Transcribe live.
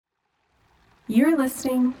You're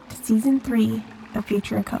listening to Season 3 of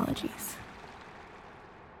Future Ecologies.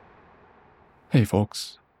 Hey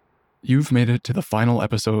folks, you've made it to the final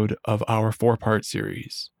episode of our 4-part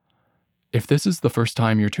series. If this is the first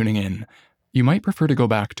time you're tuning in, you might prefer to go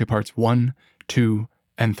back to parts 1, 2,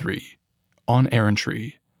 and 3 on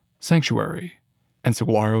Errantry, Sanctuary, and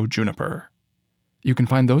Saguaro Juniper. You can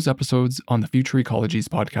find those episodes on the Future Ecologies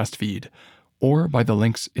podcast feed or by the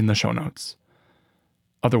links in the show notes.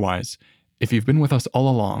 Otherwise, if you've been with us all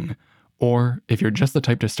along, or if you're just the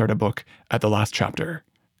type to start a book at the last chapter,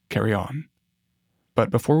 carry on. But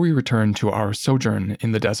before we return to our sojourn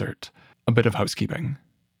in the desert, a bit of housekeeping.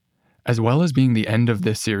 As well as being the end of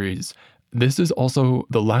this series, this is also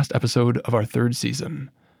the last episode of our 3rd season.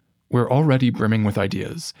 We're already brimming with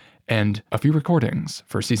ideas, and a few recordings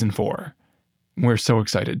for Season 4. We're so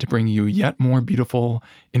excited to bring you yet more beautiful,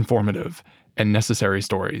 informative, and necessary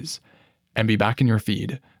stories, and be back in your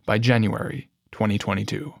feed by January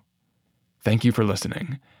 2022. Thank you for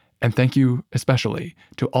listening, and thank you especially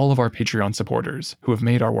to all of our Patreon supporters who have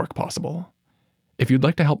made our work possible. If you'd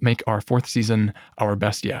like to help make our 4th season our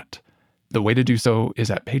best yet, the way to do so is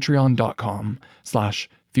at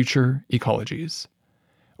patreon.com/futureecologies.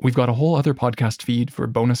 We've got a whole other podcast feed for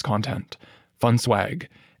bonus content, fun swag,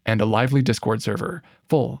 and a lively Discord server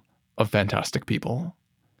full of fantastic people.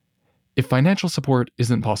 If financial support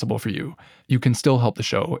isn't possible for you, you can still help the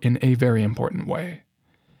show in a very important way.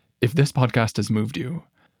 If this podcast has moved you,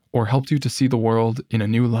 or helped you to see the world in a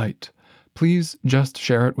new light, please just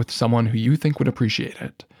share it with someone who you think would appreciate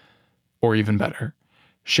it. Or even better,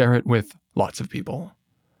 share it with lots of people.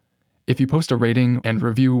 If you post a rating and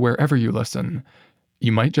review wherever you listen,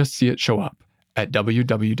 you might just see it show up at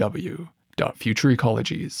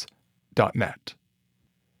www.futureecologies.net.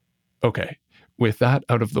 Okay, with that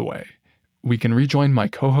out of the way, we can rejoin my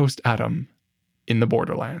co-host Adam in the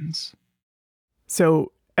Borderlands.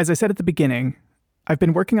 So, as I said at the beginning, I've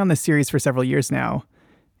been working on this series for several years now,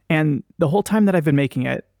 and the whole time that I've been making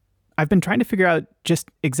it, I've been trying to figure out just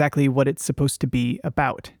exactly what it's supposed to be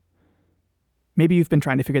about. Maybe you've been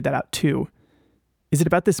trying to figure that out too. Is it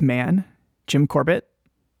about this man, Jim Corbett?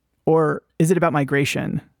 Or is it about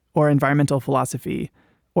migration, or environmental philosophy,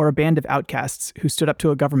 or a band of outcasts who stood up to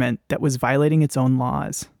a government that was violating its own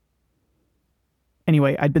laws?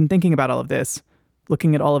 Anyway, I'd been thinking about all of this,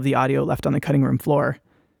 looking at all of the audio left on the cutting room floor,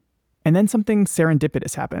 and then something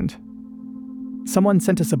serendipitous happened. Someone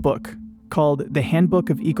sent us a book called The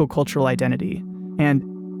Handbook of Ecocultural Identity, and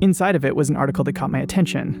inside of it was an article that caught my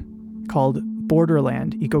attention, called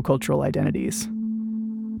Borderland Ecocultural Identities.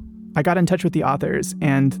 I got in touch with the authors,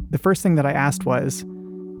 and the first thing that I asked was,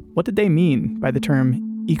 what did they mean by the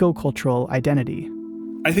term ecocultural identity?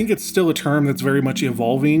 I think it's still a term that's very much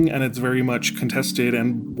evolving and it's very much contested.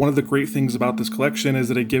 And one of the great things about this collection is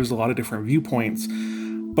that it gives a lot of different viewpoints.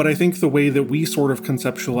 But I think the way that we sort of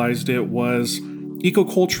conceptualized it was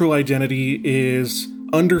ecocultural identity is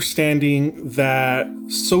understanding that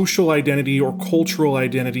social identity or cultural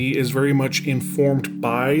identity is very much informed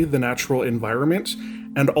by the natural environment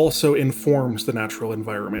and also informs the natural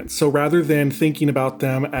environment. So rather than thinking about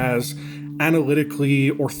them as analytically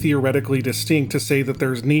or theoretically distinct, to say that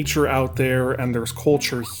there's nature out there and there's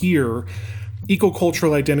culture here,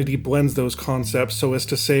 ecocultural identity blends those concepts so as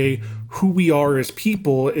to say who we are as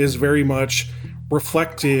people is very much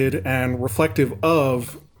reflected and reflective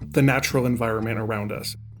of the natural environment around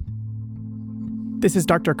us. This is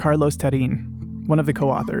Dr. Carlos Terrin, one of the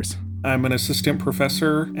co-authors. I'm an assistant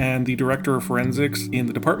professor and the director of forensics in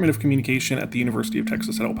the Department of Communication at the University of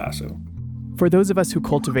Texas at El Paso. For those of us who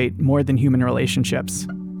cultivate more than human relationships,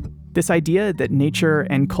 this idea that nature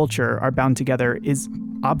and culture are bound together is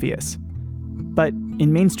obvious. But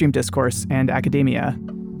in mainstream discourse and academia,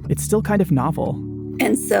 it's still kind of novel.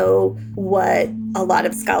 And so what a lot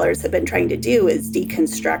of scholars have been trying to do is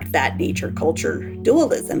deconstruct that nature-culture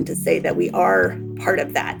dualism to say that we are part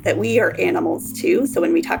of that we are animals too. So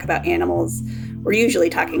when we talk about animals, we're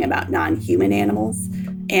usually talking about non-human animals.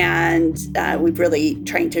 And we've really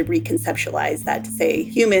trying to reconceptualize that to say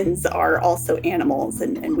humans are also animals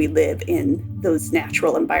and we live in those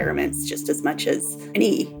natural environments just as much as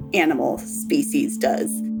any animal species does.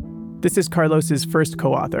 This is Carlos's first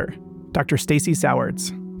co-author, Dr. Stacy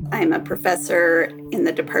Sowards. I'm a professor in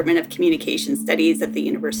the Department of Communication Studies at the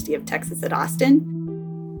University of Texas at Austin.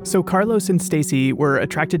 So Carlos and Stacy were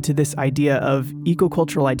attracted to this idea of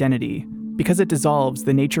ecocultural identity because it dissolves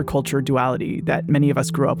the nature-culture duality that many of us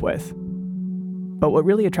grew up with. But what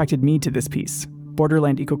really attracted me to this piece,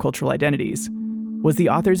 Borderland Ecocultural Identities, was the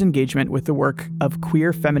author's engagement with the work of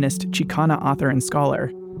queer feminist Chicana author and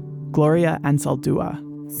scholar, Gloria Anzaldúa.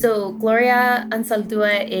 So Gloria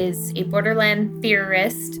Anzaldúa is a borderland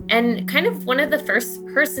theorist and kind of one of the first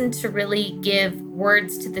person to really give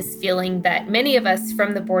words to this feeling that many of us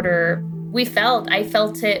from the border, we felt. I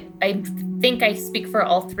felt it. I think I speak for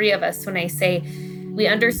all three of us when I say we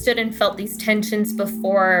understood and felt these tensions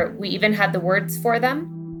before we even had the words for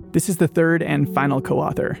them. This is the third and final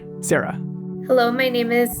co-author, Sarah. Hello, my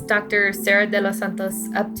name is Dr. Sarah de los Santos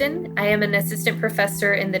Upton. I am an assistant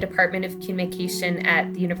professor in the Department of Communication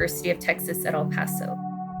at the University of Texas at El Paso.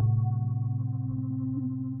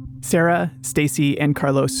 Sarah, Stacy, and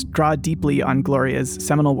Carlos draw deeply on Gloria's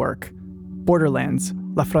seminal work, Borderlands,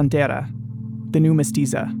 La Frontera, The New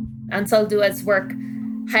Mestiza. Anzaldúa's work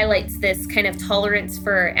highlights this kind of tolerance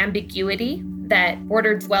for ambiguity that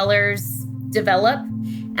border dwellers develop.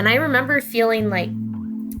 And I remember feeling like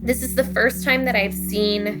this is the first time that I've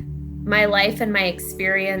seen my life and my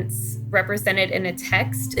experience represented in a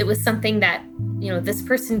text. It was something that, this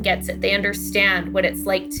person gets it. They understand what it's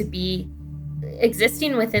like to be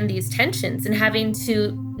existing within these tensions and having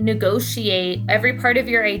to negotiate every part of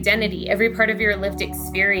your identity, every part of your lived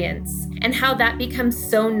experience, and how that becomes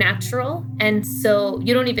so natural. And so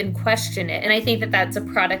you don't even question it. And I think that that's a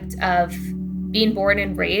product of being born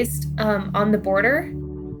and raised on the border.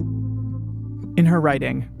 In her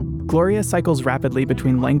writing, Gloria cycles rapidly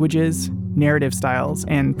between languages, narrative styles,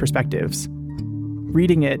 and perspectives.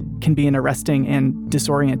 Reading it can be an arresting and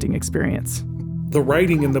disorienting experience. The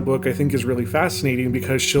writing in the book, I think, is really fascinating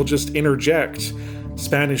because she'll just interject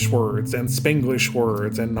Spanish words and Spanglish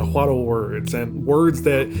words and Nahuatl words and words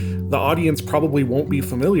that the audience probably won't be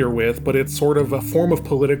familiar with, but it's sort of a form of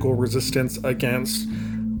political resistance against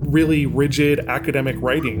really rigid academic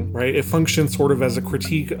writing, right? It functions sort of as a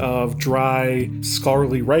critique of dry,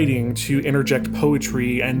 scholarly writing to interject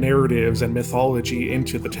poetry and narratives and mythology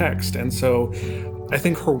into the text. And so I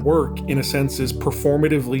think her work, in a sense, is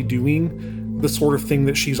performatively doing the sort of thing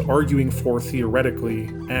that she's arguing for theoretically.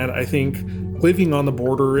 And I think living on the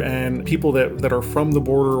border and people that are from the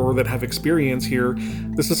border or that have experience here,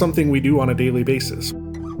 this is something we do on a daily basis.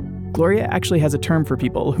 Gloria actually has a term for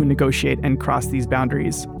people who negotiate and cross these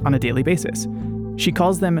boundaries on a daily basis. She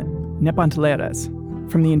calls them nepantleras,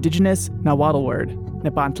 from the indigenous Nahuatl word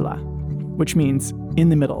nepantla, which means in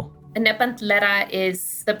the middle. A nepantlera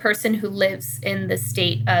is the person who lives in the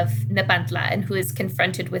state of Nepantla and who is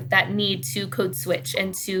confronted with that need to code switch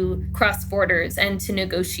and to cross borders and to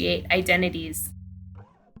negotiate identities.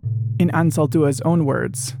 In Anzaldúa's own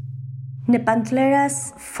words,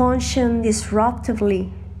 nepantleras function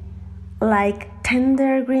disruptively, like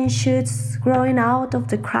tender green shoots growing out of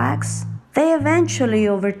the cracks. They eventually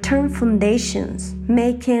overturn foundations,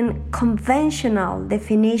 making conventional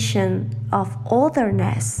definition of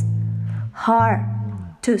otherness hard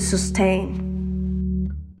to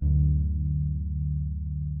sustain.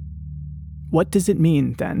 What does it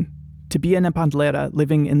mean, then, to be a nepantlera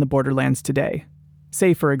living in the borderlands today?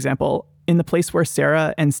 Say, for example, in the place where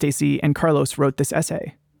Sarah and Stacy and Carlos wrote this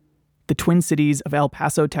essay, the twin cities of El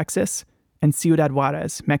Paso, Texas, and Ciudad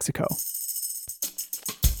Juarez, Mexico.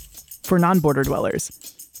 For non-border dwellers,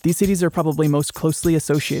 these cities are probably most closely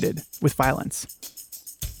associated with violence.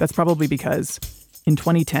 That's probably because, in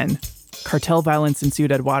 2010, cartel violence in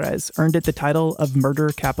Ciudad Juarez earned it the title of murder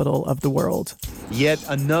capital of the world. Yet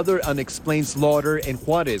another unexplained slaughter in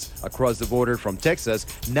Juarez, across the border from Texas,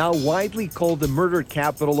 now widely called the murder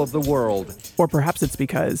capital of the world. Or perhaps it's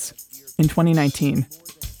because, in 2019,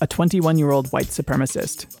 a 21-year-old white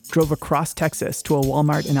supremacist drove across Texas to a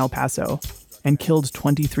Walmart in El Paso and killed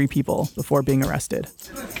 23 people before being arrested.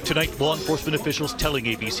 Tonight, law enforcement officials telling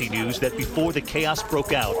ABC News that before the chaos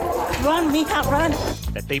broke out, run, Mija, run,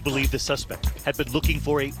 that they believe the suspect had been looking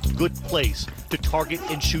for a good place to target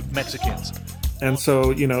and shoot Mexicans. And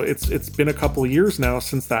so, it's been a couple of years now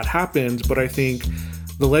since that happened, but I think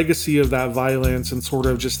the legacy of that violence and sort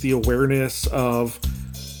of just the awareness of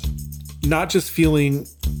not just feeling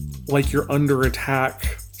like you're under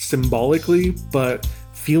attack symbolically, but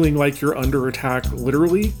feeling like you're under attack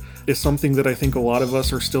literally is something that I think a lot of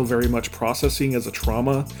us are still very much processing as a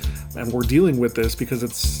trauma, and we're dealing with this because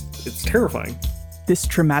it's terrifying. This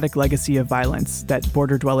traumatic legacy of violence that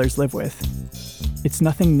border dwellers live with, it's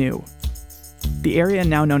nothing new. The area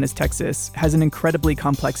now known as Texas has an incredibly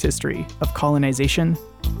complex history of colonization,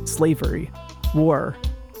 slavery, war,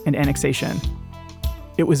 and annexation.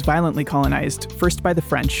 It was violently colonized first by the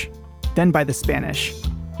French, then by the Spanish,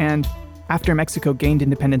 and after Mexico gained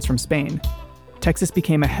independence from Spain, Texas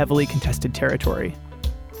became a heavily contested territory.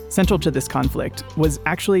 Central to this conflict was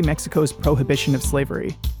actually Mexico's prohibition of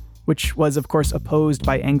slavery, which was, of course, opposed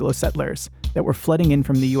by Anglo settlers that were flooding in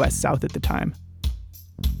from the U.S. South at the time.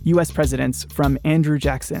 U.S. presidents from Andrew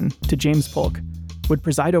Jackson to James Polk would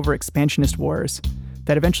preside over expansionist wars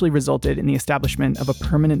that eventually resulted in the establishment of a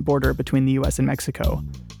permanent border between the U.S. and Mexico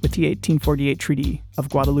with the 1848 Treaty of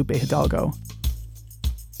Guadalupe Hidalgo.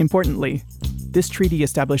 Importantly, this treaty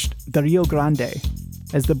established the Rio Grande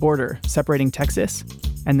as the border separating Texas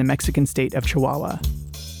and the Mexican state of Chihuahua.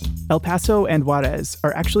 El Paso and Juarez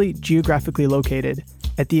are actually geographically located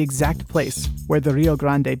at the exact place where the Rio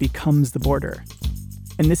Grande becomes the border.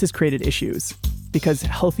 And this has created issues because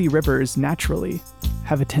healthy rivers naturally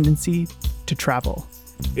have a tendency to travel.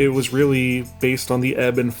 It was really based on the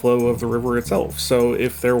ebb and flow of the river itself. So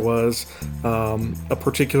if there was a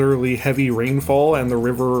particularly heavy rainfall and the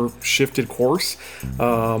river shifted course,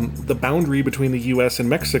 the boundary between the US and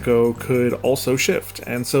Mexico could also shift.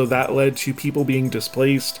 And so that led to people being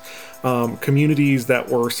displaced. Communities that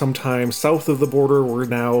were sometimes south of the border were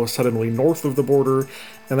now suddenly north of the border.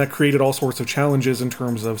 And that created all sorts of challenges in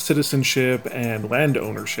terms of citizenship and land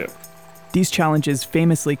ownership. These challenges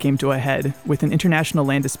famously came to a head with an international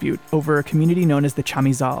land dispute over a community known as the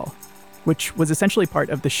Chamizal, which was essentially part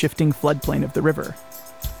of the shifting floodplain of the river.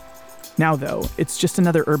 Now, though, it's just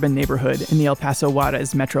another urban neighborhood in the El Paso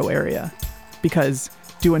Juarez metro area, because,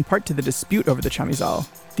 due in part to the dispute over the Chamizal,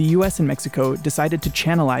 the US and Mexico decided to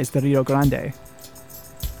channelize the Rio Grande.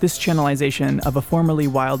 This channelization of a formerly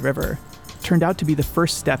wild river turned out to be the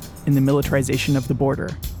first step in the militarization of the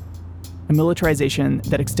border. A militarization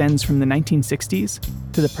that extends from the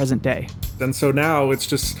 1960s to the present day. And so now it's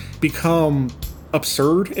just become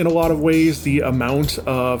absurd in a lot of ways, the amount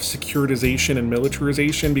of securitization and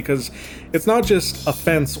militarization, because it's not just a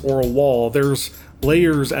fence or a wall, there's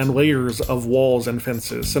layers and layers of walls and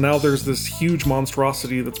fences. So now there's this huge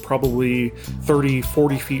monstrosity that's probably 30,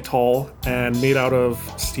 40 feet tall and made out of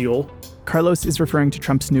steel. Carlos is referring to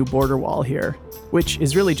Trump's new border wall here, which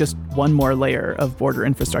is really just one more layer of border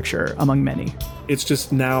infrastructure among many. It's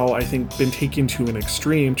just now, I think, been taken to an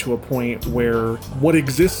extreme, to a point where what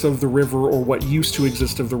exists of the river or what used to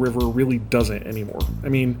exist of the river really doesn't anymore. I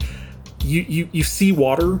mean, you see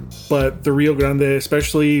water, but the Rio Grande,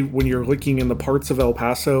 especially when you're looking in the parts of El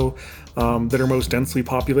Paso that are most densely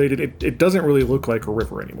populated, it doesn't really look like a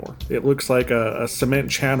river anymore. It looks like a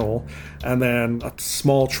cement channel and then a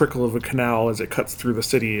small trickle of a canal as it cuts through the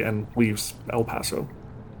city and leaves El Paso.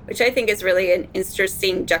 Which I think is really an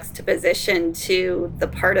interesting juxtaposition to the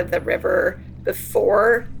part of the river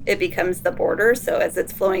before it becomes the border, so as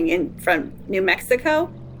it's flowing in from New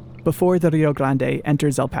Mexico. Before the Rio Grande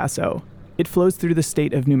enters El Paso, it flows through the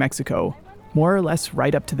state of New Mexico, more or less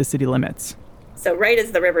right up to the city limits. So right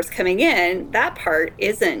as the river's coming in, that part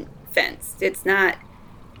isn't fenced. It's not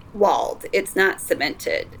walled. It's not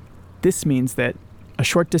cemented. This means that a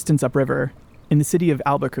short distance upriver, in the city of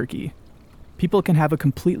Albuquerque, people can have a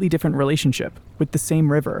completely different relationship with the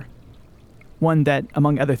same river. One that,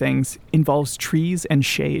 among other things, involves trees and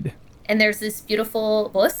shade. And there's this beautiful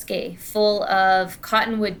bosque full of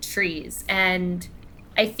cottonwood trees. And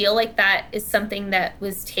I feel like that is something that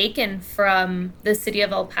was taken from the city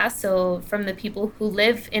of El Paso, from the people who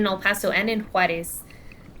live in El Paso and in Juarez.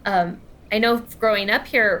 I know growing up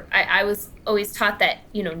here, I was always taught that,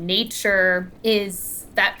 nature is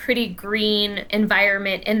that pretty green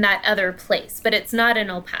environment in that other place. But it's not in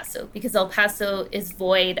El Paso, because El Paso is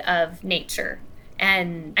void of nature.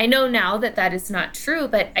 And I know now that that is not true,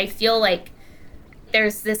 but I feel like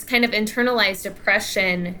there's this kind of internalized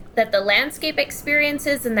oppression that the landscape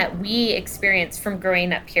experiences and that we experience from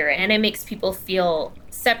growing up here. And it makes people feel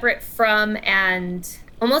separate from and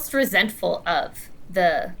almost resentful of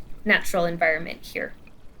the natural environment here.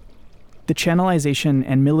 The channelization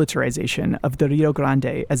and militarization of the Rio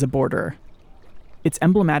Grande as a border, it's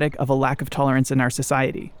emblematic of a lack of tolerance in our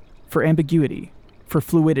society for ambiguity, for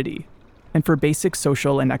fluidity, and for basic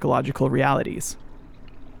social and ecological realities.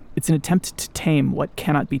 It's an attempt to tame what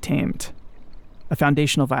cannot be tamed, a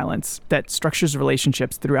foundational violence that structures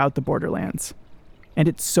relationships throughout the borderlands. And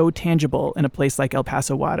it's so tangible in a place like El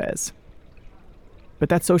Paso Juarez. But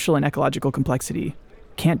that social and ecological complexity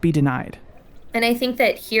can't be denied. And I think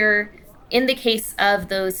that here, in the case of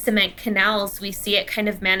those cement canals, we see it kind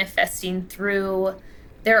of manifesting through,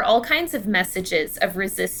 there are all kinds of messages of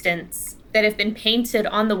resistance that have been painted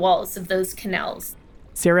on the walls of those canals.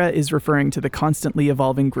 Sarah is referring to the constantly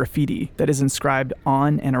evolving graffiti that is inscribed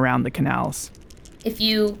on and around the canals. If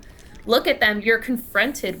you look at them, you're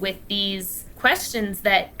confronted with these questions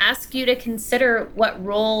that ask you to consider what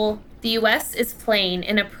role the U.S. is playing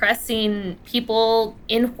in oppressing people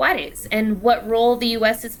in Juarez, and what role the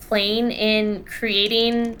U.S. is playing in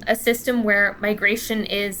creating a system where migration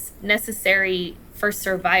is necessary for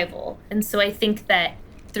survival. And so I think that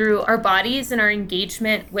through our bodies and our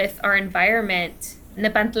engagement with our environment,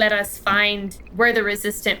 Nepantleras find where the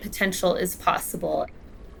resistant potential is possible.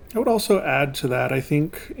 I would also add to that, I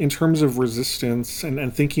think, in terms of resistance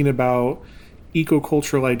and thinking about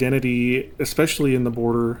ecocultural identity, especially in the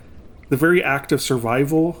border, the very act of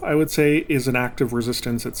survival, I would say, is an act of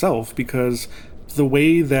resistance itself, because the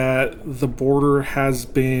way that the border has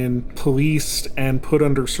been policed and put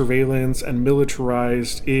under surveillance and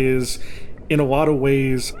militarized is, in a lot of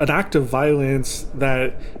ways, an act of violence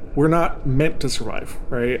that we're not meant to survive,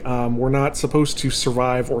 right? We're not supposed to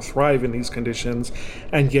survive or thrive in these conditions.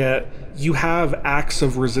 And yet you have acts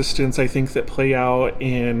of resistance, I think, that play out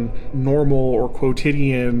in normal or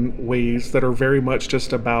quotidian ways that are very much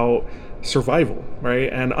just about survival,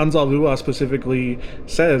 right? And Anzalua specifically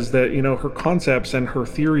says that, her concepts and her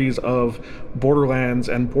theories of borderlands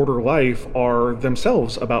and border life are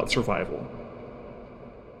themselves about survival.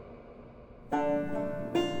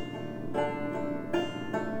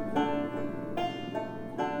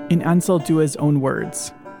 In Anzaldua's own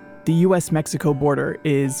words, the U.S.-Mexico border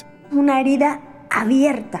is una herida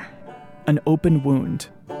abierta, an open wound,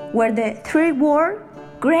 where the third war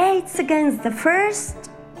grates against the first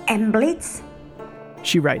and bleeds.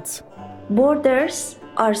 She writes, Borders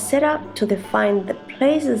are set up to define the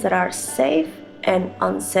places that are safe and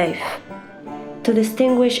unsafe, to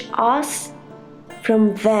distinguish us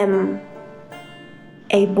from them.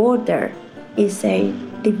 A border is a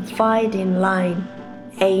dividing line,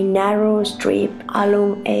 a narrow strip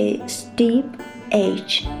along a steep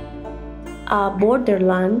edge. A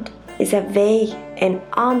borderland is a vague and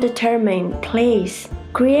undetermined place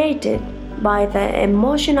created by the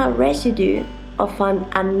emotional residue of an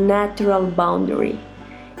unnatural boundary.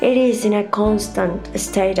 It is in a constant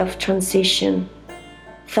state of transition.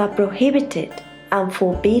 The prohibited and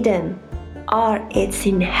forbidden are its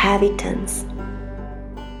inhabitants.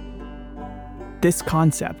 This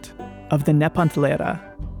concept of the Nepantlera,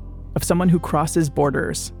 of someone who crosses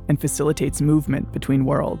borders and facilitates movement between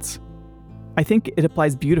worlds, I think it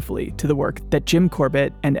applies beautifully to the work that Jim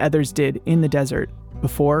Corbett and others did in the desert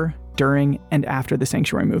before, during, and after the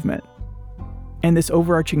sanctuary movement. And this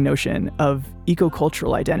overarching notion of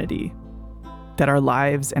ecocultural identity, that our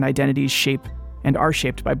lives and identities shape and are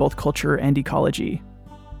shaped by both culture and ecology.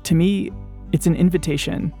 To me, it's an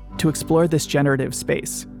invitation to explore this generative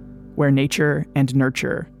space where nature and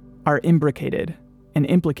nurture are imbricated and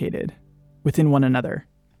implicated within one another.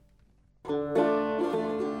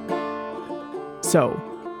 So,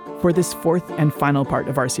 for this fourth and final part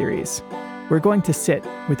of our series, we're going to sit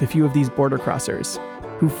with a few of these border crossers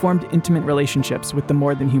who formed intimate relationships with the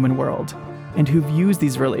more than human world and who've used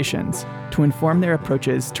these relations to inform their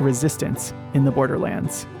approaches to resistance in the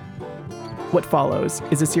borderlands. What follows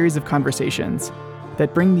is a series of conversations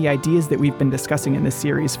that bring the ideas that we've been discussing in this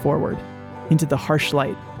series forward into the harsh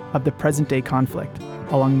light of the present-day conflict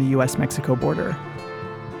along the US-Mexico border.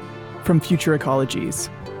 From Future Ecologies,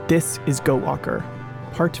 this is Go Walker,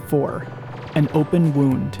 Part 4, An Open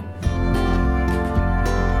Wound.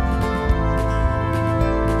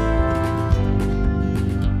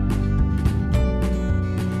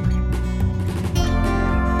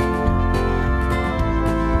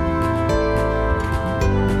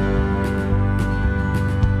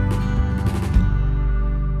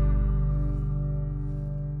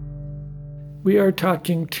 We are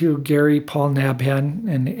talking to Gary Paul Nabhan,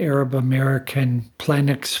 an Arab-American plant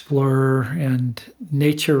explorer and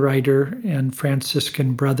nature writer and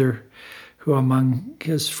Franciscan brother, who among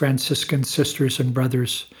his Franciscan sisters and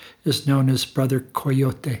brothers is known as Brother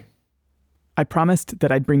Coyote. I promised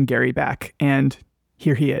that I'd bring Gary back, and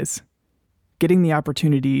here he is. Getting the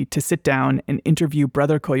opportunity to sit down and interview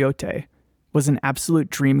Brother Coyote was an absolute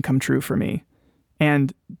dream come true for me,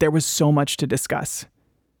 and there was so much to discuss.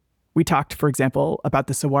 We talked, for example, about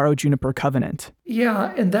the Saguaro Juniper Covenant.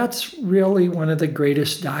 Yeah, and that's really one of the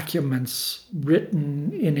greatest documents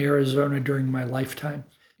written in Arizona during my lifetime.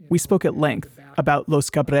 We spoke at length about Los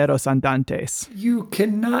Cabreros Andantes. You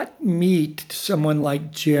cannot meet someone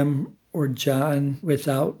like Jim or John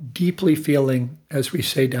without deeply feeling, as we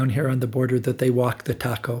say down here on the border, that they walk the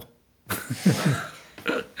taco.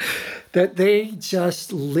 That they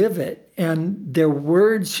just live it. And their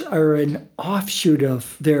words are an offshoot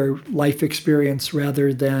of their life experience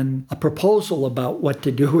rather than a proposal about what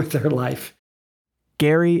to do with their life.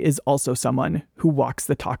 Gary is also someone who walks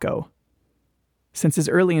the taco. Since his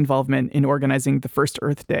early involvement in organizing the first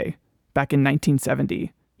Earth Day back in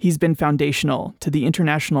 1970, he's been foundational to the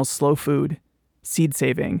international slow food, seed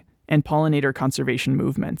saving, and pollinator conservation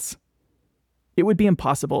movements. It would be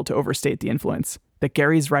impossible to overstate the influence that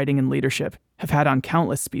Gary's writing and leadership have had on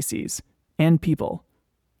countless species and people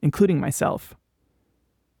including myself.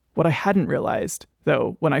 What I hadn't realized,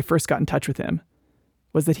 though, when I first got in touch with him,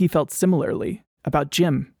 was that he felt similarly about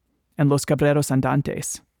Jim and Los Cabreros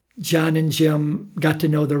Andantes. John and Jim got to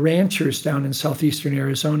know the ranchers down in southeastern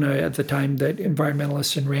Arizona at the time that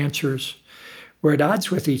environmentalists and ranchers were at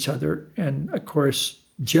odds with each other. And of course,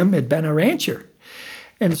 Jim had been a rancher.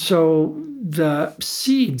 And so the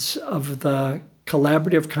seeds of the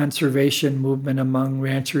collaborative conservation movement among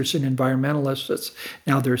ranchers and environmentalists,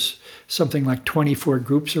 now there's something like 24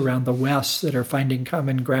 groups around the West that are finding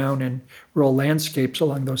common ground in rural landscapes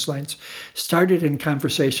along those lines, started in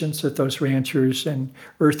conversations with those ranchers and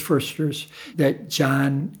earth firsters that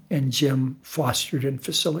John and Jim fostered and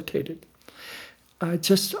facilitated.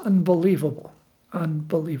 Just unbelievable,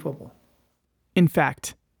 unbelievable. In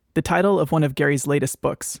fact, the title of one of Gary's latest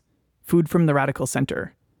books, Food from the Radical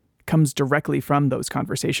Center, comes directly from those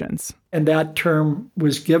conversations. And that term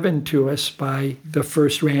was given to us by the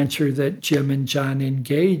first rancher that Jim and John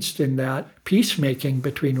engaged in that peacemaking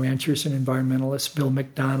between ranchers and environmentalists, Bill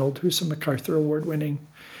McDonald, who's a MacArthur Award-winning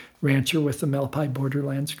rancher with the Malpai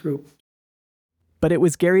Borderlands Group. But it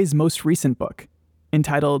was Gary's most recent book,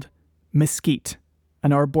 entitled Mesquite,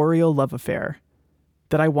 An Arboreal Love Affair,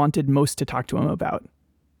 that I wanted most to talk to him about.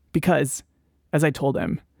 Because, as I told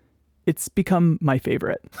him, it's become my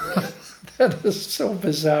favorite. That is so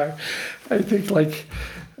bizarre. I think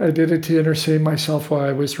I did it to entertain myself while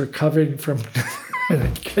I was recovering from a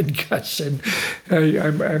concussion.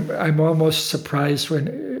 I'm almost surprised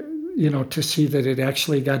when, to see that it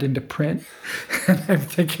actually got into print. And I'm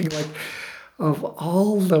thinking of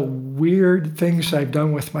all the weird things I've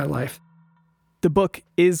done with my life. The book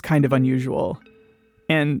is kind of unusual.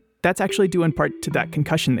 And that's actually due in part to that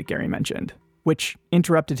concussion that Gary mentioned, which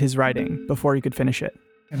interrupted his writing before he could finish it.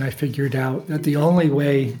 And I figured out that the only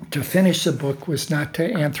way to finish the book was not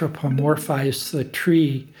to anthropomorphize the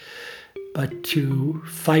tree, but to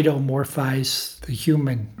phytomorphize the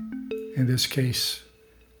human, in this case,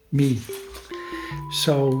 me.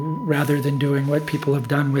 So rather than doing what people have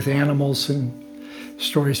done with animals and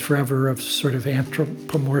stories forever of sort of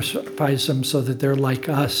anthropomorphize them so that they're like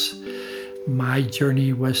us, my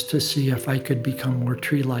journey was to see if I could become more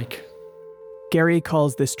tree-like. Gary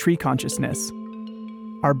calls this tree consciousness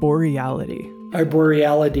arboreality.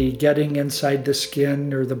 Arboreality, getting inside the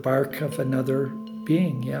skin or the bark of another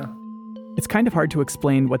being, yeah. It's kind of hard to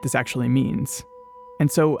explain what this actually means. And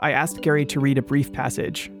so I asked Gary to read a brief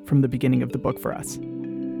passage from the beginning of the book for us.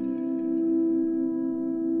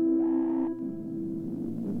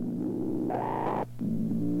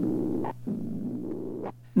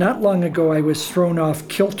 Not long ago, I was thrown off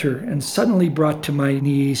kilter and suddenly brought to my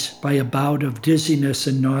knees by a bout of dizziness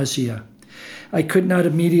and nausea. I could not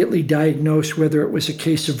immediately diagnose whether it was a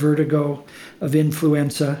case of vertigo, of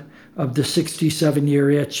influenza, of the 67-year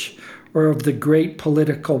itch, or of the great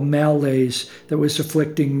political malaise that was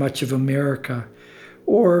afflicting much of America,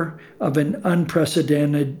 or of an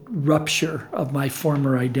unprecedented rupture of my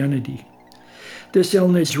former identity. This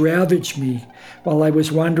illness ravaged me while I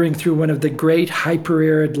was wandering through one of the great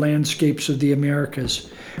hyper-arid landscapes of the Americas,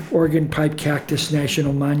 Organ Pipe Cactus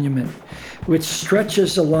National Monument, which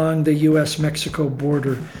stretches along the U.S.-Mexico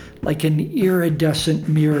border like an iridescent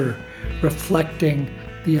mirror reflecting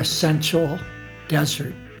the essential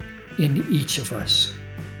desert in each of us.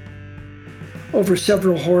 Over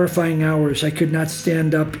several horrifying hours, I could not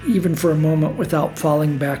stand up even for a moment without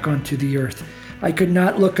falling back onto the earth. I could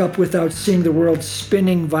not look up without seeing the world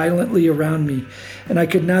spinning violently around me, and I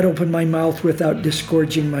could not open my mouth without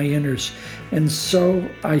disgorging my innards. And so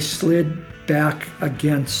I slid back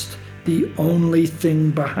against the only thing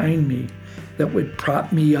behind me that would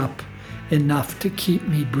prop me up enough to keep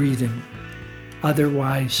me breathing.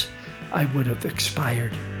 Otherwise, I would have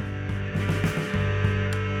expired.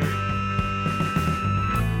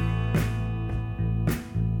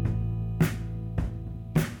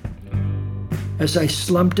 As I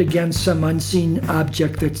slumped against some unseen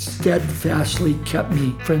object that steadfastly kept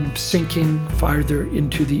me from sinking farther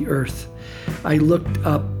into the earth, I looked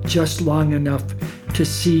up just long enough to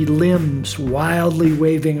see limbs wildly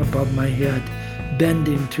waving above my head,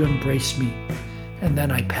 bending to embrace me, and then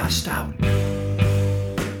I passed out.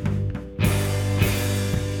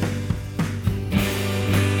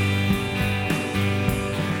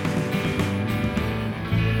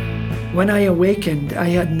 When I awakened, I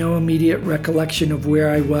had no immediate recollection of where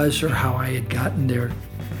I was or how I had gotten there.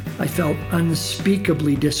 I felt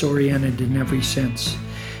unspeakably disoriented in every sense.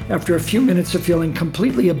 After a few minutes of feeling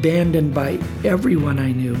completely abandoned by everyone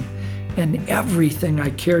I knew and everything I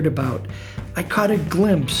cared about, I caught a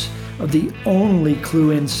glimpse of the only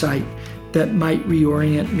clue in sight that might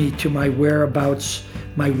reorient me to my whereabouts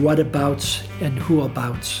my whatabouts and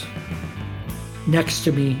whoabouts. Next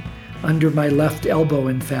to me, under my left elbow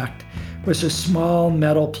in fact, was a small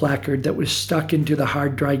metal placard that was stuck into the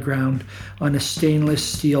hard, dry ground on a stainless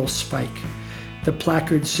steel spike. The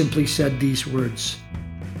placard simply said these words: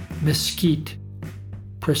 Mesquite,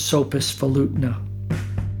 Prosopis volutna.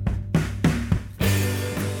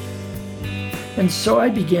 And so I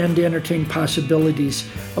began to entertain possibilities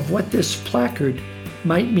of what this placard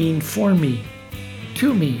might mean for me,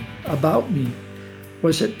 to me, about me.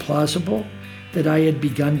 Was it plausible that I had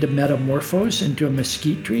begun to metamorphose into a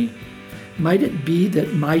mesquite tree? Might it be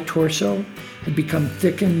that my torso had become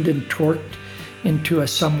thickened and torqued into a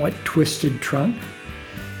somewhat twisted trunk?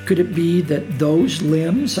 Could it be that those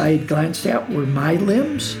limbs I had glanced at were my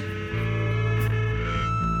limbs?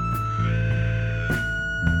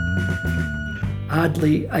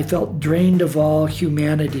 Oddly, I felt drained of all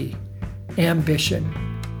humanity, ambition,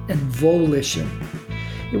 and volition.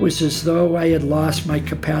 It was as though I had lost my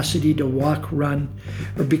capacity to walk, run,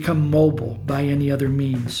 or become mobile by any other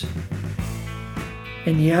means.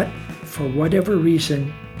 And yet, for whatever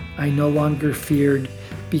reason, I no longer feared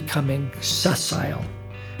becoming sessile,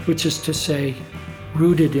 which is to say,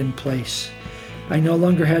 rooted in place. I no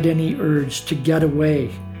longer had any urge to get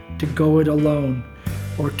away, to go it alone,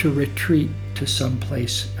 or to retreat to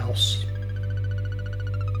someplace else.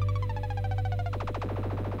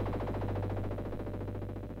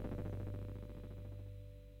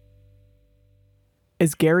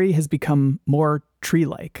 As Gary has become more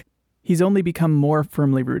tree-like, he's only become more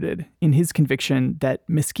firmly rooted in his conviction that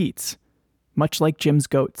mesquites, much like Jim's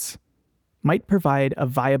goats, might provide a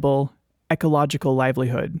viable, ecological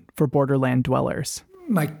livelihood for borderland dwellers.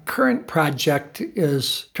 My current project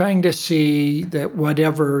is trying to see that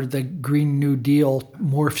whatever the Green New Deal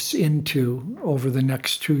morphs into over the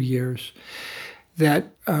next 2 years, that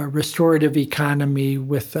a restorative economy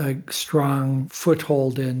with a strong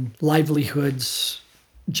foothold in livelihoods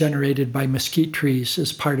generated by mesquite trees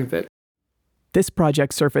is part of it. This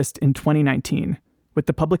project surfaced in 2019 with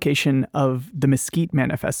the publication of the Mesquite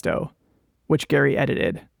Manifesto, which Gary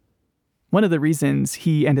edited. One of the reasons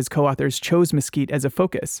he and his co-authors chose mesquite as a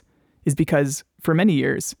focus is because, for many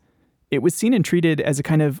years, it was seen and treated as a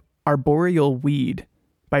kind of arboreal weed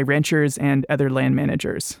by ranchers and other land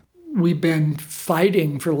managers. We've been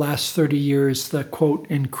fighting for the last 30 years the, quote,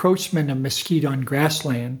 encroachment of mesquite on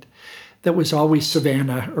grassland that was always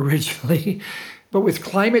savanna originally. But with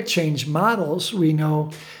climate change models, we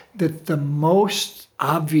know that the most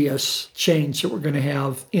obvious change that we're going to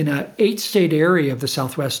have in an 8-state area of the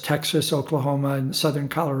Southwest, Texas, Oklahoma, and southern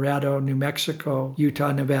Colorado, New Mexico,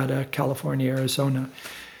 Utah, Nevada, California, Arizona,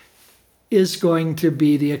 is going to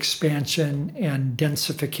be the expansion and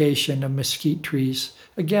densification of mesquite trees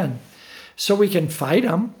again. So we can fight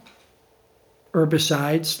them,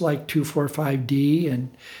 herbicides like 2,4,5-D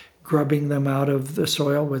and grubbing them out of the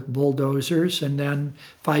soil with bulldozers, and then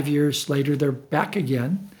 5 years later they're back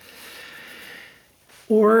again.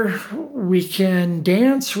 Or we can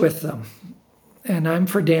dance with them, and I'm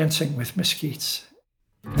for dancing with mesquites.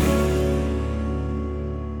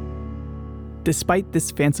 Despite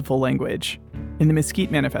this fanciful language, in the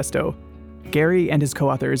Mesquite Manifesto, Gary and his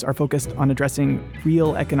co-authors are focused on addressing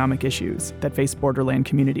real economic issues that face borderland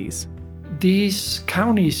communities. These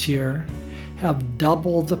counties here have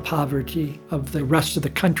double the poverty of the rest of the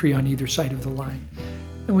country on either side of the line.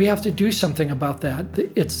 And we have to do something about that.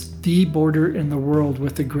 It's the border in the world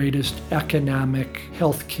with the greatest economic,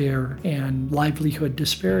 healthcare, and livelihood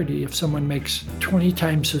disparity. If someone makes 20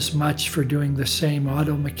 times as much for doing the same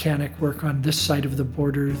auto mechanic work on this side of the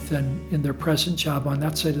border than in their present job on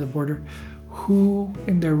that side of the border, who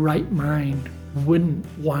in their right mind wouldn't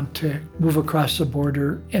want to move across the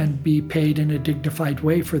border and be paid in a dignified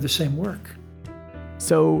way for the same work?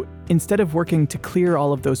 So instead of working to clear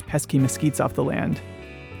all of those pesky mesquites off the land,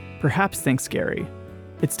 perhaps, thanks Gary,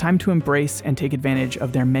 it's time to embrace and take advantage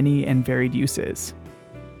of their many and varied uses.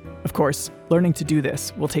 Of course, learning to do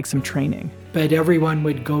this will take some training. But everyone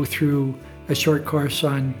would go through a short course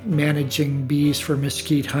on managing bees for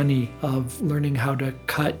mesquite honey, of learning how to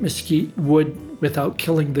cut mesquite wood without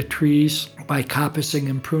killing the trees by coppicing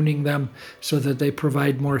and pruning them so that they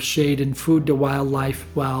provide more shade and food to wildlife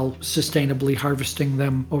while sustainably harvesting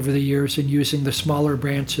them over the years and using the smaller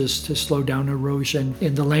branches to slow down erosion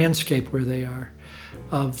in the landscape where they are,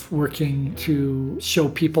 of working to show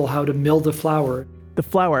people how to mill the flower. The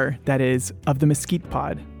flower, that is, of the mesquite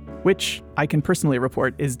pod, which I can personally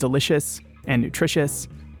report is delicious and nutritious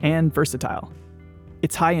and versatile.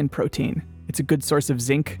 It's high in protein. It's a good source of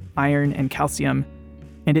zinc, iron, and calcium,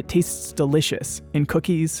 and it tastes delicious in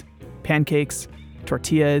cookies, pancakes,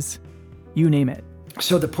 tortillas, you name it.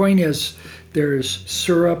 So the point is, there's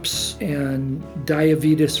syrups and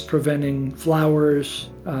diabetes-preventing flowers,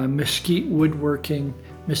 mesquite woodworking,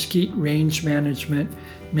 mesquite range management,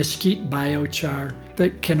 mesquite biochar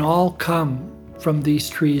that can all come from these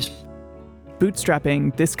trees.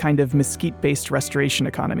 Bootstrapping this kind of mesquite-based restoration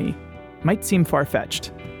economy might seem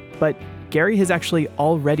far-fetched, but Gary has actually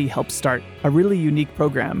already helped start a really unique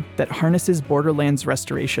program that harnesses borderlands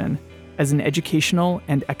restoration as an educational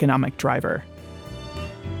and economic driver.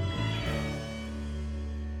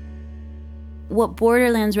 What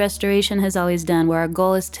Borderlands Restoration has always done, where our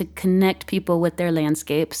goal is to connect people with their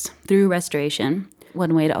landscapes through restoration.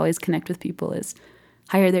 One way to always connect with people is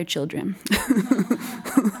hire their children.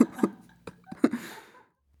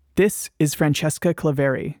 This is Francesca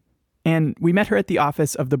Claveri, and we met her at the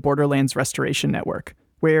office of the Borderlands Restoration Network,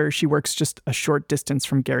 where she works just a short distance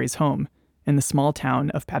from Gary's home in the small town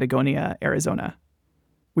of Patagonia, Arizona.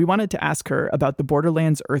 We wanted to ask her about the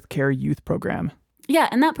Borderlands Earth Care Youth Program. Yeah,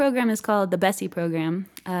 and that program is called the BESSY program,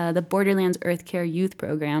 the Borderlands Earth Care Youth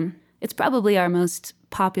Program. It's probably our most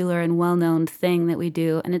popular and well-known thing that we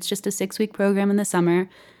do, and it's just a 6-week program in the summer.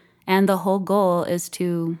 And the whole goal is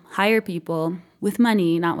to hire people with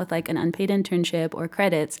money, not with like an unpaid internship or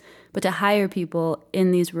credits, but to hire people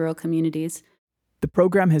in these rural communities. The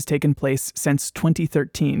program has taken place since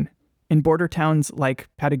 2013 in border towns like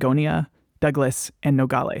Patagonia, Douglas, and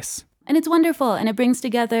Nogales. And it's wonderful, and it brings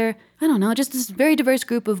together, just this very diverse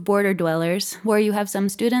group of border dwellers, where you have some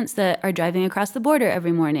students that are driving across the border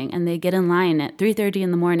every morning, and they get in line at 3:30 in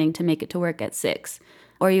the morning to make it to work at 6.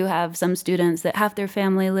 Or you have some students that half their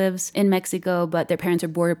family lives in Mexico, but their parents are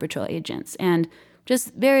Border Patrol agents. And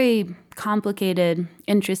just very complicated,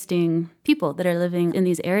 interesting people that are living in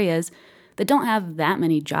these areas that don't have that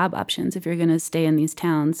many job options if you're going to stay in these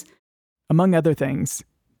towns. Among other things,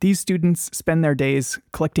 these students spend their days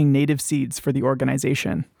collecting native seeds for the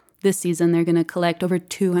organization. This season, they're going to collect over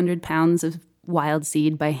 200 pounds of wild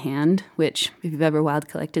seed by hand, which, if you've ever wild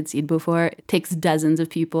collected seed before, it takes dozens of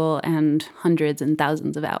people and hundreds and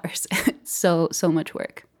thousands of hours. so much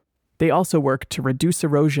work. They also work to reduce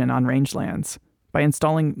erosion on rangelands by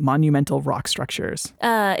installing monumental rock structures.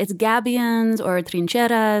 It's gabions or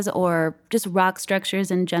trincheras or just rock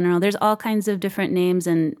structures in general. There's all kinds of different names,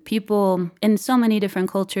 and people in so many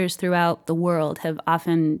different cultures throughout the world have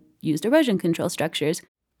often used erosion control structures.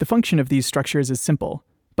 The function of these structures is simple,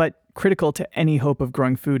 but critical to any hope of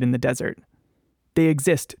growing food in the desert. They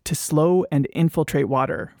exist to slow and infiltrate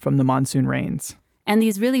water from the monsoon rains. And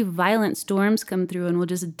these really violent storms come through and will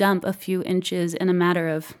just dump a few inches in a matter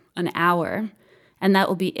of an hour. And that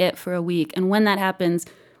will be it for a week. And when that happens,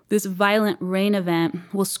 this violent rain event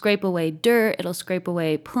will scrape away dirt, it'll scrape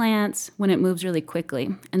away plants when it moves really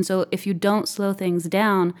quickly. And so if you don't slow things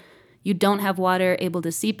down, you don't have water able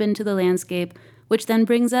to seep into the landscape, which then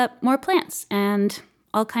brings up more plants and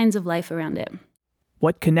all kinds of life around it.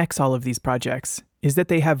 What connects all of these projects is that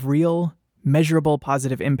they have real, measurable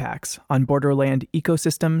positive impacts on borderland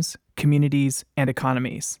ecosystems, communities, and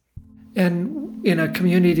economies. And in a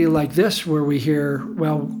community like this where we hear,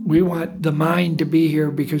 well, we want the mine to be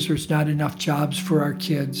here because there's not enough jobs for our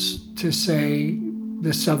kids, to say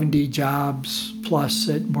the 70 jobs plus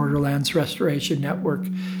that Borderlands Restoration Network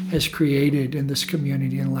has created in this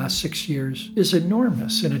community in the last 6 years is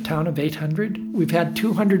enormous. In a town of 800, we've had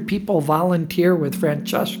 200 people volunteer with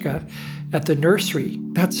Francesca at the nursery.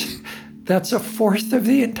 That's a fourth of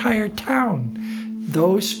the entire town.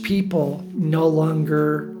 Those people no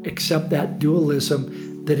longer accept that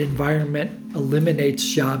dualism that environment eliminates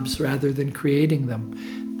jobs rather than creating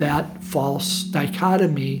them. That false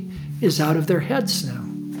dichotomy is out of their heads now.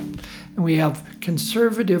 And we have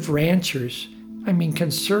conservative ranchers. I mean,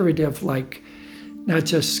 conservative, like, not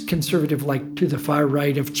just conservative like to the far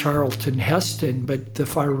right of Charlton Heston, but the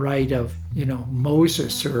far right of,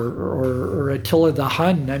 Moses or Attila the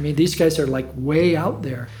Hun. I mean, these guys are like way out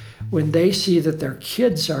there. When they see that their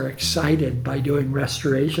kids are excited by doing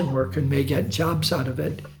restoration work and may get jobs out of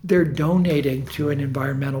it, they're donating to an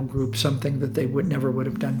environmental group something that they never would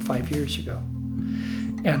have done 5 years ago.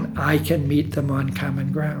 And I can meet them on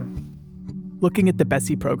common ground. Looking at the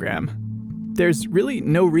BESSY program, there's really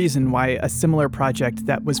no reason why a similar project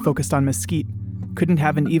that was focused on mesquite couldn't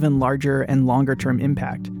have an even larger and longer-term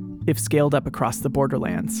impact if scaled up across the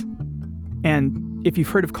borderlands. And if you've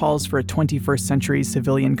heard of calls for a 21st century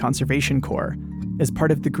civilian conservation corps as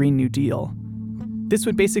part of the Green New Deal, this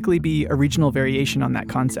would basically be a regional variation on that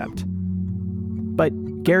concept. But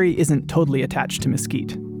Gary isn't totally attached to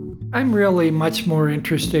mesquite. I'm really much more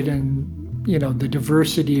interested in the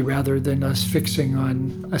diversity rather than us fixing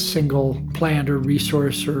on a single plant or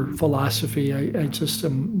resource or philosophy. I just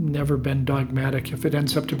have never been dogmatic. If it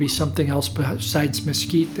ends up to be something else besides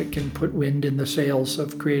mesquite that can put wind in the sails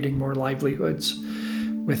of creating more livelihoods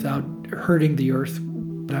without hurting the earth,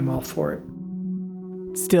 I'm all for it.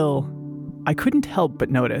 Still, I couldn't help but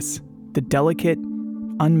notice the delicate,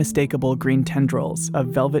 unmistakable green tendrils of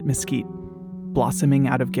velvet mesquite blossoming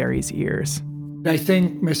out of Gary's ears. I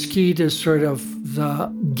think mesquite is sort of the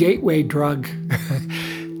gateway drug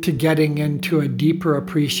to getting into a deeper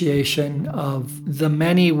appreciation of the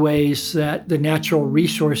many ways that the natural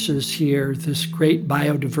resources here, this great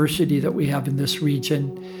biodiversity that we have in this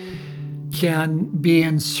region, can be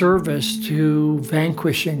in service to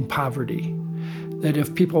vanquishing poverty. That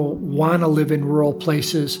if people want to live in rural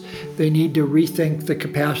places, they need to rethink the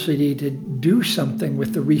capacity to do something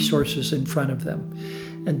with the resources in front of them.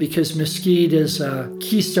 And because mesquite is a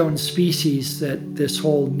keystone species that this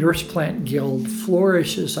whole nurse plant guild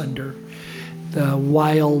flourishes under, the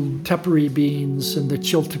wild tepary beans and the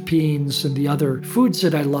chiltepines and the other foods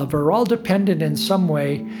that I love are all dependent in some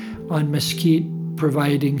way on mesquite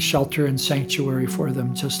providing shelter and sanctuary for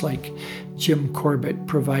them, just like Jim Corbett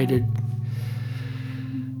provided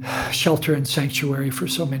shelter and sanctuary for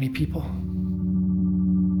so many people.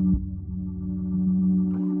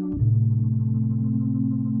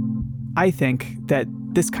 I think that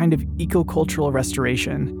this kind of ecocultural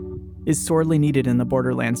restoration is sorely needed in the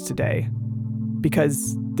borderlands today,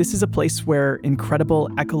 because this is a place where incredible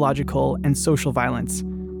ecological and social violence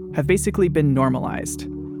have basically been normalized.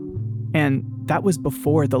 And that was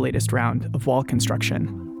before the latest round of wall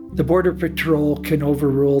construction. The Border Patrol can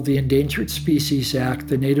overrule the Endangered Species Act,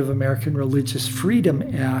 the Native American Religious Freedom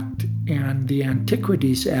Act, and the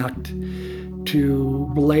Antiquities Act to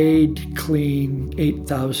blade clean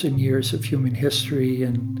 8,000 years of human history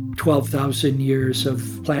and 12,000 years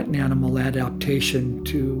of plant and animal adaptation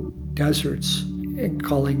to deserts, and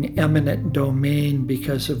calling eminent domain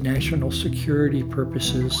because of national security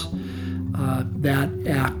purposes that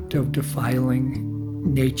act of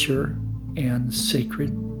defiling nature and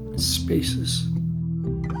sacred spaces.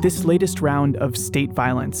 This latest round of state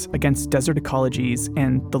violence against desert ecologies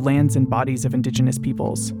and the lands and bodies of indigenous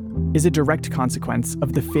peoples is a direct consequence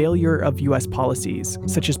of the failure of U.S. policies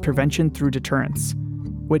such as prevention through deterrence,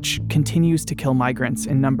 which continues to kill migrants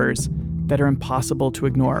in numbers that are impossible to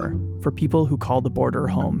ignore for people who call the border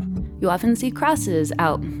home. You often see crosses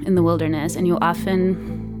out in the wilderness, and you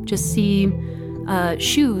often just see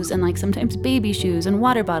shoes and sometimes baby shoes and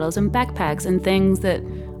water bottles and backpacks and things that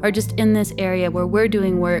are just in this area where we're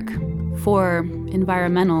doing work for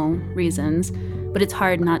environmental reasons, but it's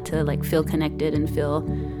hard not to feel connected and feel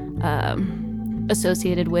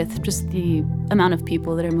associated with just the amount of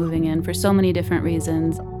people that are moving in for so many different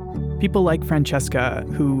reasons. People like Francesca,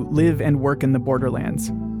 who live and work in the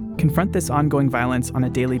borderlands, confront this ongoing violence on a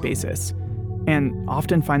daily basis and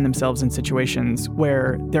often find themselves in situations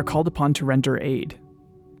where they're called upon to render aid.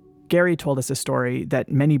 Gary told us a story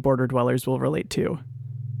that many border dwellers will relate to.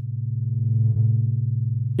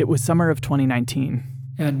 It was summer of 2019.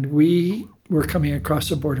 And we were coming across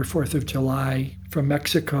the border 4th of July from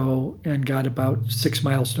Mexico and got about 6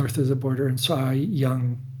 miles north of the border and saw a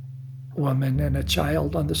young woman and a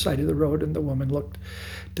child on the side of the road, and the woman looked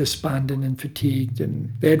despondent and fatigued,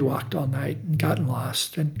 and they had walked all night and gotten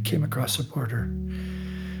lost and came across the border.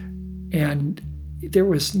 And there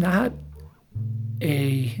was not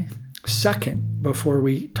a second before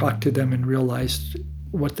we talked to them and realized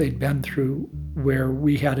what they'd been through, where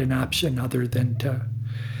we had an option other than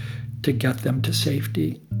to get them to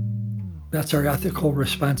safety. That's our ethical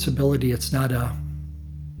responsibility. It's not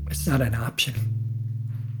an option.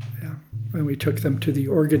 Yeah. When we took them to the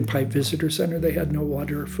Organ Pipe Visitor Center, they had no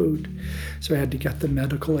water or food. So I had to get them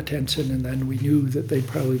medical attention, and then we knew that they'd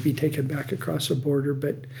probably be taken back across the border,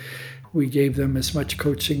 but we gave them as much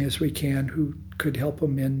coaching as we can who could help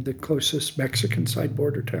them in the closest Mexican side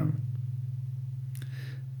border town.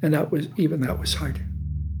 And that was hard.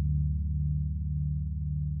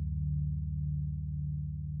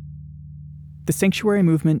 The sanctuary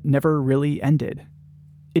movement never really ended.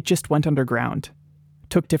 It just went underground,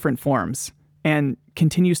 took different forms, and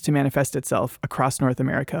continues to manifest itself across North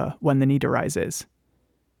America when the need arises.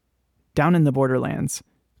 Down in the borderlands,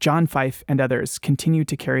 John Fife and others continue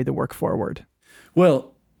to carry the work forward.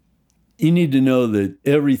 Well, you need to know that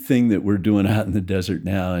everything that we're doing out in the desert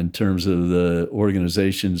now in terms of the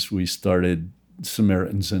organizations we started,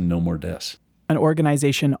 Samaritans and No More Deaths, an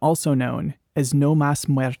organization also known as No Más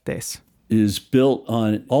Muertes, is built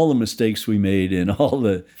on all the mistakes we made and all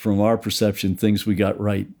the, from our perception, things we got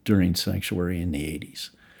right during Sanctuary in the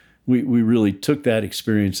 80s. we really took that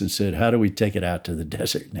experience and said, how do we take it out to the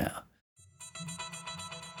desert now?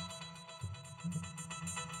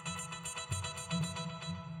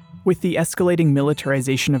 With the escalating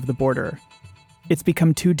militarization of the border, it's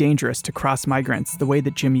become too dangerous to cross migrants the way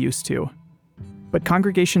that Jim used to. But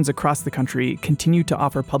congregations across the country continue to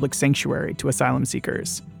offer public sanctuary to asylum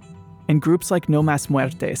seekers. And groups like No Mas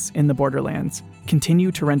Muertes in the borderlands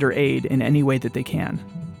continue to render aid in any way that they can.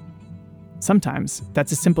 Sometimes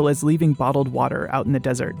that's as simple as leaving bottled water out in the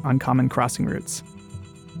desert on common crossing routes.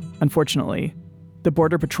 Unfortunately, the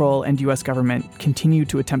Border Patrol and U.S. government continue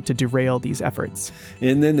to attempt to derail these efforts.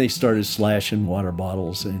 And then they started slashing water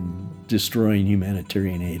bottles and destroying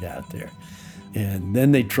humanitarian aid out there. And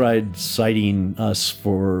then they tried citing us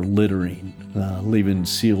for littering, leaving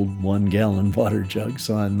sealed 1-gallon water jugs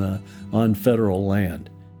on federal land.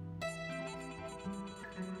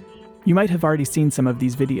 You might have already seen some of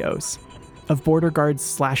these videos of border guards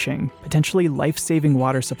slashing potentially life-saving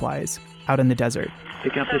water supplies out in the desert.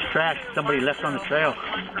 Picking up this trash somebody left on the trail.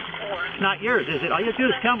 It's not yours, is it? All you have to do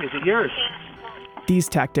is tell me, is it yours? These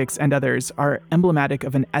tactics and others are emblematic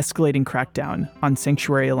of an escalating crackdown on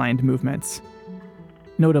sanctuary-aligned movements.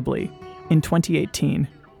 Notably, in 2018,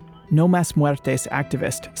 No Mas Muertes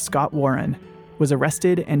activist Scott Warren was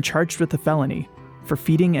arrested and charged with a felony for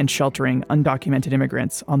feeding and sheltering undocumented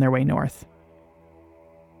immigrants on their way north.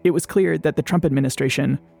 It was clear that the Trump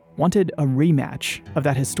administration wanted a rematch of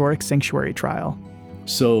that historic sanctuary trial.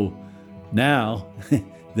 So now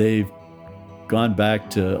they've gone back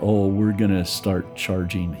to, we're going to start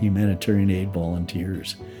charging humanitarian aid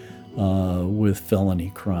volunteers with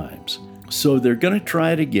felony crimes. So they're going to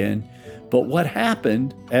try it again. But what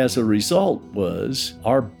happened as a result was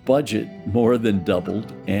our budget more than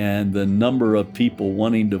doubled and the number of people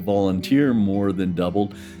wanting to volunteer more than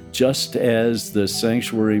doubled, just as the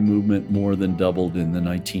sanctuary movement more than doubled in the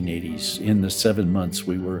 1980s, in the 7 months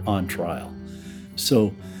we were on trial.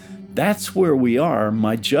 So that's where we are.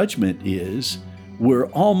 My judgment is we're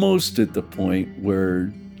almost at the point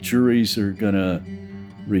where juries are going to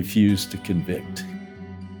refuse to convict.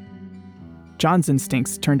 John's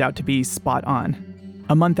instincts turned out to be spot on.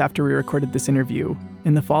 A month after we recorded this interview,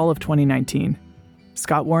 in the fall of 2019,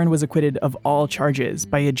 Scott Warren was acquitted of all charges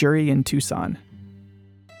by a jury in Tucson.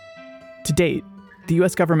 To date, the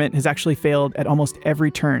U.S. government has actually failed at almost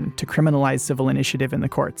every turn to criminalize civil initiative in the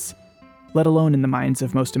courts, let alone in the minds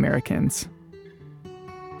of most Americans.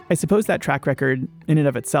 I suppose that track record, in and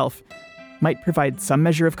of itself, might provide some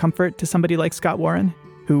measure of comfort to somebody like Scott Warren,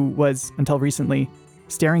 who was, until recently,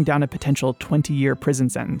 staring down a potential 20-year prison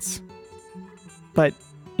sentence. But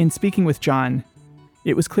in speaking with John,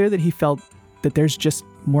 it was clear that he felt that there's just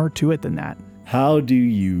more to it than that. How do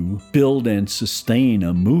you build and sustain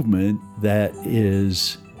a movement that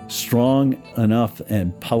is strong enough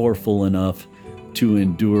and powerful enough to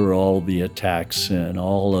endure all the attacks and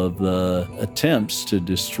all of the attempts to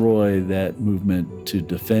destroy that movement to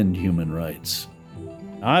defend human rights?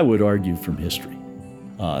 I would argue from history.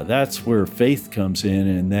 That's where faith comes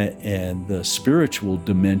in, and the spiritual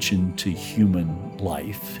dimension to human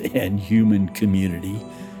life and human community.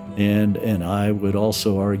 And I would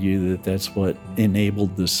also argue that that's what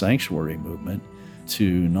enabled the sanctuary movement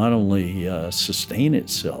to not only sustain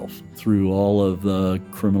itself through all of the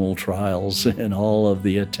criminal trials and all of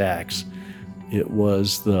the attacks. It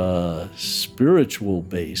was the spiritual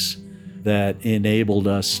base that enabled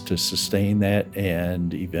us to sustain that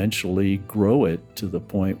and eventually grow it to the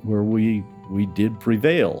point where we did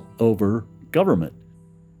prevail over government.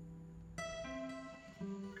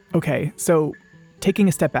 Okay, so taking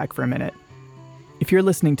a step back for a minute, if you're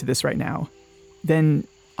listening to this right now, then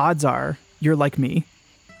odds are you're like me,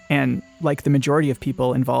 and like the majority of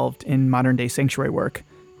people involved in modern-day sanctuary work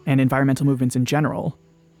and environmental movements in general,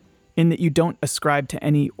 in that you don't ascribe to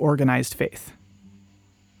any organized faith.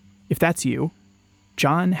 If that's you,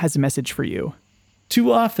 John has a message for you.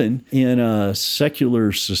 Too often in a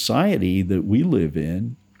secular society that we live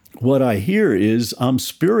in, what I hear is I'm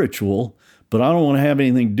spiritual, but I don't want to have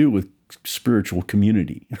anything to do with spiritual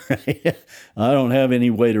community. Right? I don't have any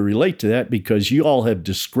way to relate to that because you all have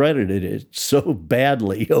discredited it so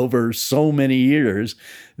badly over so many years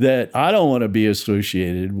that I don't want to be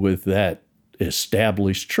associated with that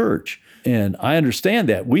established church. And I understand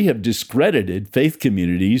that. We have discredited faith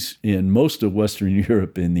communities in most of Western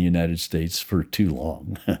Europe and the United States for too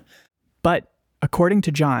long. But according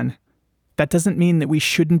to John, that doesn't mean that we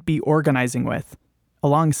shouldn't be organizing with,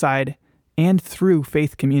 alongside, and through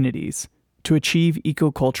faith communities to achieve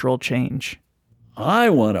ecocultural change. I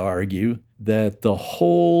want to argue that the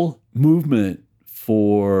whole movement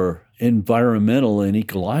for environmental and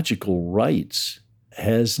ecological rights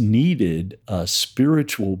has needed a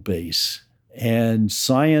spiritual base, and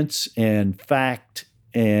science and fact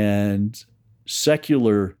and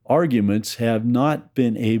secular arguments have not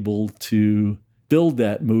been able to build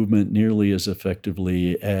that movement nearly as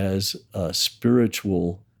effectively as a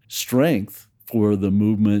spiritual strength for the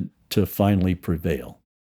movement to finally prevail.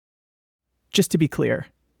 Just to be clear,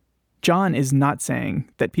 John is not saying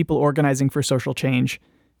that people organizing for social change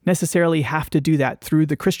necessarily have to do that through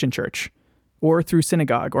the Christian church, or through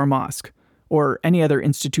synagogue or mosque, or any other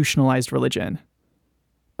institutionalized religion.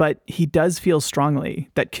 But he does feel strongly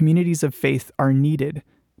that communities of faith are needed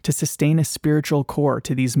to sustain a spiritual core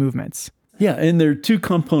to these movements. Yeah, and there are two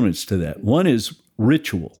components to that. One is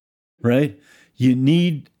ritual, right? You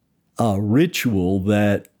need a ritual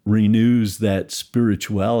that renews that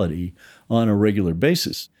spirituality on a regular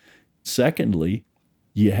basis. Secondly,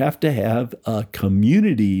 you have to have a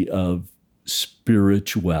community of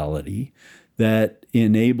spirituality that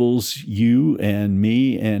enables you and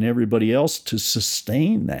me and everybody else to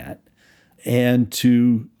sustain that and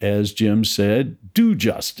to, as Jim said, do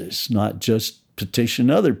justice, not just petition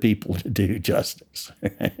other people to do justice.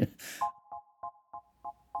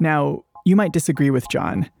 Now, you might disagree with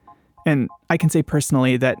John, and I can say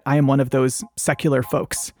personally that I am one of those secular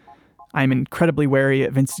folks. I'm incredibly wary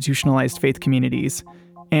of institutionalized faith communities,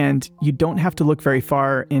 and you don't have to look very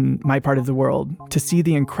far in my part of the world to see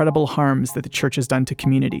the incredible harms that the church has done to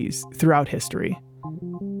communities throughout history.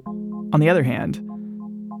 On the other hand,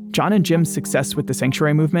 John and Jim's success with the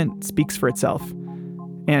sanctuary movement speaks for itself.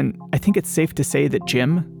 And I think it's safe to say that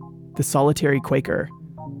Jim, the solitary Quaker,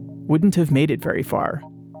 wouldn't have made it very far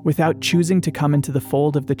without choosing to come into the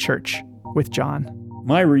fold of the church with John.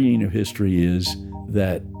 My reading of history is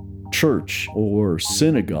that church or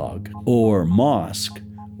synagogue or mosque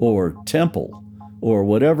or temple or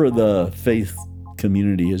whatever the faith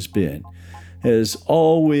community has been, has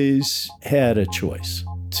always had a choice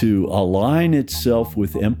to align itself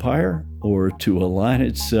with empire or to align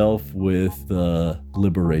itself with the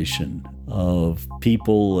liberation of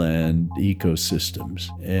people and ecosystems.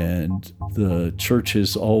 And the church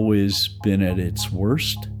has always been at its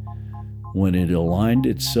worst when it aligned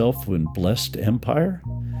itself with blessed empire.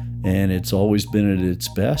 And it's always been at its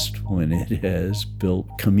best when it has built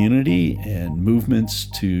community and movements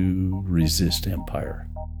to resist empire.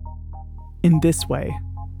 In this way,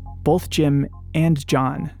 both Jim and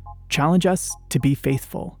John challenge us to be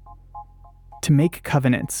faithful, to make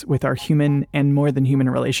covenants with our human and more than human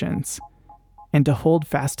relations, and to hold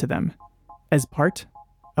fast to them as part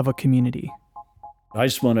of a community. I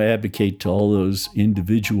just want to advocate to all those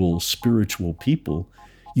individual spiritual people,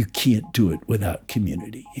 you can't do it without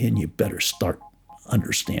community, and you better start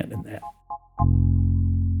understanding that.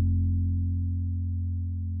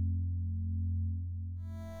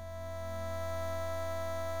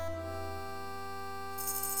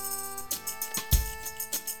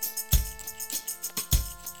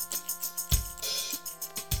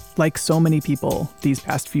 Like so many people these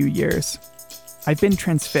past few years, I've been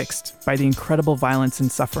transfixed by the incredible violence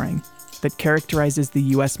and suffering that characterizes the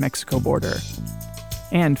US-Mexico border,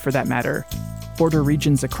 and for that matter, border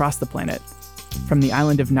regions across the planet, from the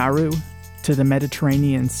island of Nauru to the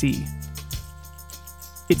Mediterranean Sea.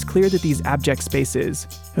 It's clear that these abject spaces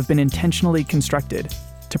have been intentionally constructed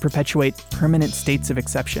to perpetuate permanent states of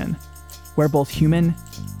exception, where both human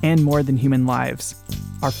and more than human lives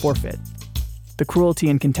are forfeit. The cruelty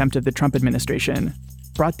and contempt of the Trump administration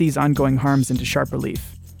brought these ongoing harms into sharp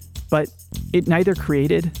relief, but it neither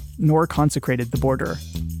created nor consecrated the border.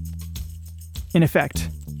 In effect,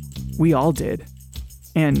 we all did,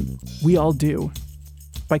 and we all do,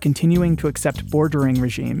 by continuing to accept bordering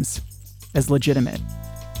regimes as legitimate.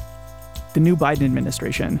 The new Biden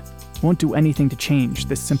administration won't do anything to change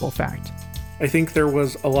this simple fact. I think there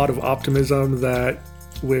was a lot of optimism that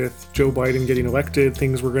with Joe Biden getting elected,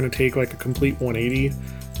 things were going to take like a complete 180,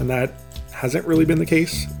 and that hasn't really been the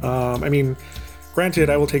case. Granted,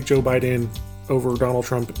 I will take Joe Biden over Donald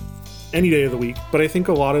Trump any day of the week, but I think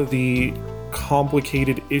a lot of the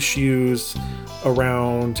complicated issues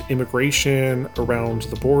around immigration, around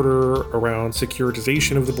the border, around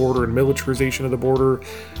securitization of the border and militarization of the border,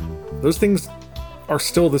 those things are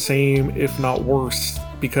still the same, if not worse,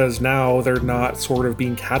 because now they're not sort of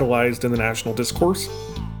being catalyzed in the national discourse.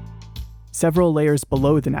 Several layers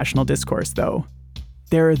below the national discourse, though,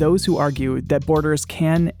 there are those who argue that borders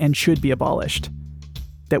can and should be abolished,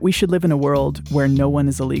 that we should live in a world where no one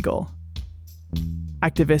is illegal.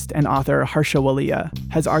 Activist and author Harsha Walia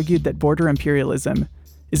has argued that border imperialism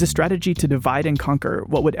is a strategy to divide and conquer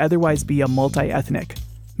what would otherwise be a multi-ethnic,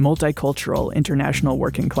 multicultural international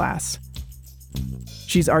working class.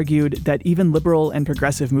 She's argued that even liberal and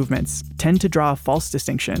progressive movements tend to draw a false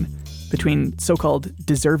distinction between so-called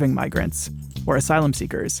deserving migrants, or asylum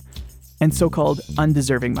seekers, and so-called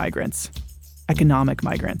undeserving migrants, economic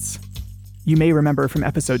migrants. You may remember from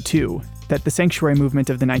episode 2 that the sanctuary movement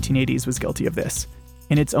of the 1980s was guilty of this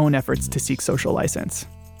in its own efforts to seek social license.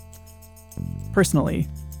 Personally,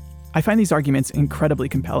 I find these arguments incredibly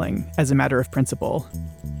compelling as a matter of principle.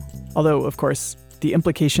 Although, of course, the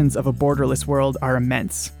implications of a borderless world are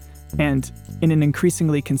immense, and in an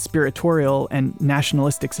increasingly conspiratorial and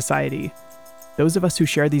nationalistic society, those of us who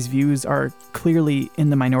share these views are clearly in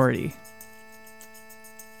the minority.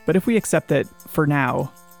 But if we accept that, for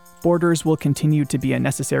now, borders will continue to be a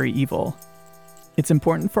necessary evil, it's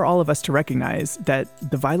important for all of us to recognize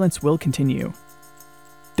that the violence will continue.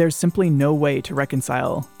 There's simply no way to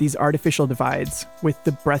reconcile these artificial divides with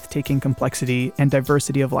the breathtaking complexity and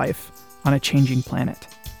diversity of life on a changing planet.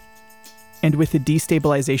 And with the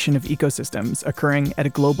destabilization of ecosystems occurring at a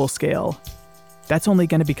global scale, that's only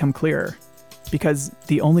going to become clearer, because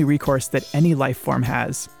the only recourse that any life form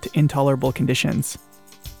has to intolerable conditions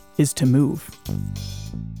is to move.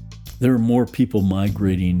 There are more people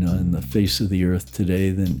migrating on the face of the earth today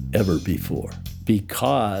than ever before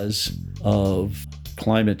because of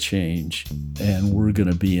climate change, and we're going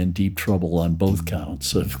to be in deep trouble on both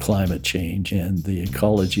counts of climate change and the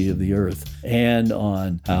ecology of the earth, and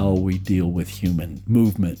on how we deal with human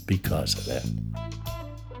movement because of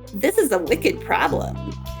that. This is a wicked problem,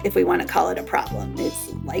 if we want to call it a problem.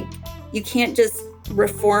 It's like you can't just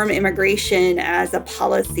reform immigration as a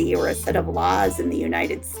policy or a set of laws in the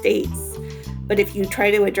United States. But if you try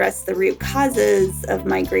to address the root causes of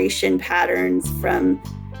migration patterns from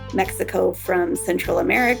Mexico, from Central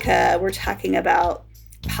America, we're talking about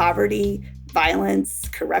poverty, violence,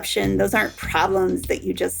 corruption. Those aren't problems that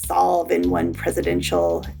you just solve in one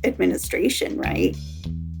presidential administration, right?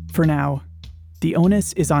 For now, the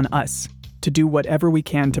onus is on us to do whatever we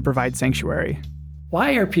can to provide sanctuary.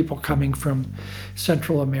 Why are people coming from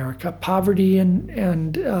Central America? Poverty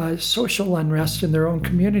and social unrest in their own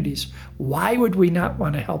communities. Why would we not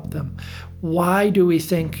want to help them? Why do we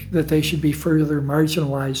think that they should be further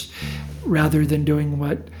marginalized rather than doing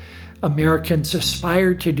what Americans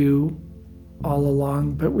aspire to do all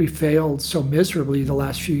along, but we failed so miserably the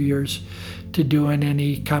last few years to do in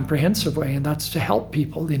any comprehensive way, and that's to help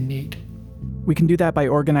people in need. We can do that by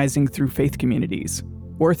organizing through faith communities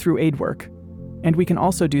or through aid work. And we can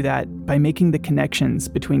also do that by making the connections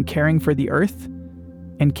between caring for the earth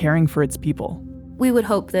and caring for its people. We would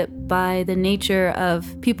hope that by the nature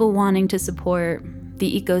of people wanting to support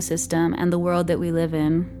the ecosystem and the world that we live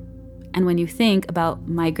in, and when you think about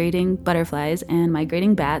migrating butterflies and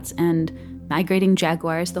migrating bats and migrating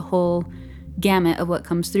jaguars, the whole gamut of what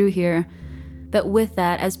comes through here, that with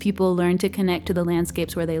that, as people learn to connect to the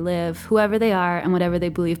landscapes where they live, whoever they are and whatever they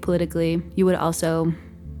believe politically, you would also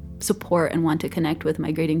support and want to connect with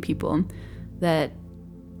migrating people that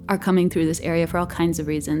are coming through this area for all kinds of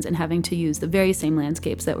reasons and having to use the very same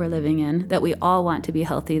landscapes that we're living in, that we all want to be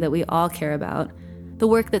healthy, that we all care about. The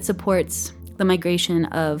work that supports the migration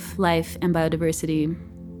of life and biodiversity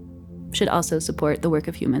should also support the work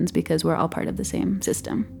of humans because we're all part of the same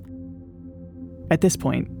system. At this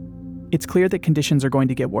point, it's clear that conditions are going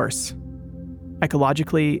to get worse,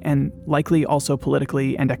 ecologically and likely also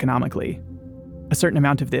politically and economically. A certain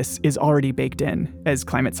amount of this is already baked in, as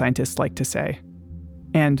climate scientists like to say.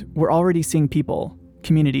 And we're already seeing people,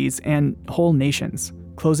 communities, and whole nations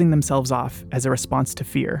closing themselves off as a response to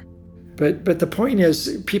fear. But the point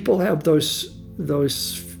is, people have those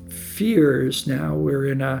fears now. We're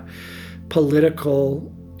in a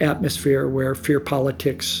political atmosphere where fear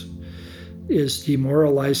politics is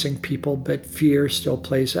demoralizing people, but fear still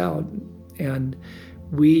plays out. And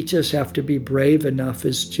we just have to be brave enough,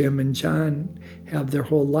 as Jim and John have their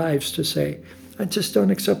whole lives, to say, I just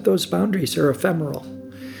don't accept those boundaries. They're ephemeral.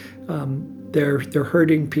 They're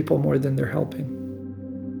hurting people more than they're helping.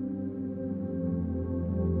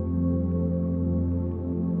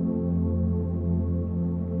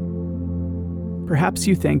 Perhaps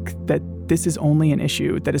you think that this is only an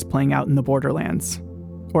issue that is playing out in the borderlands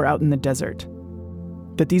or out in the desert,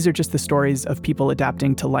 that these are just the stories of people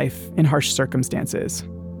adapting to life in harsh circumstances.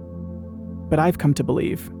 But I've come to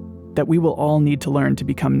believe that we will all need to learn to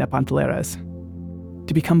become Nepantleras,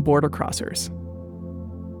 to become border crossers.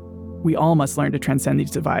 We all must learn to transcend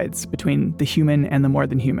these divides between the human and the more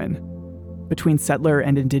than human, between settler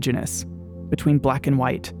and indigenous, between black and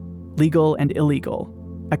white, legal and illegal,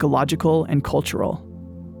 ecological and cultural.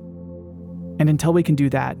 And until we can do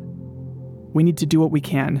that, we need to do what we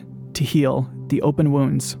can to heal the open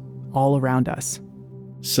wounds all around us.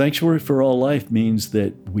 Sanctuary for all life means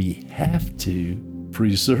that we have to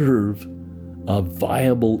preserve a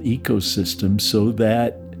viable ecosystem so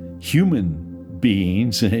that human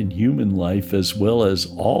beings and human life, as well as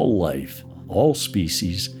all life, all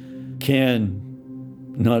species, can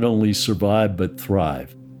not only survive but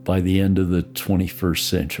thrive by the end of the 21st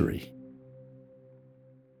century.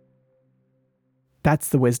 That's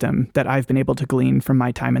the wisdom that I've been able to glean from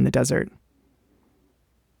my time in the desert.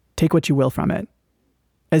 Take what you will from it.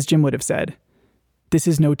 As Jim would have said, this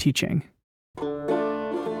is no teaching.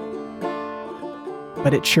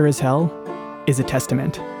 But it sure as hell is a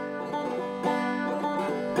testament.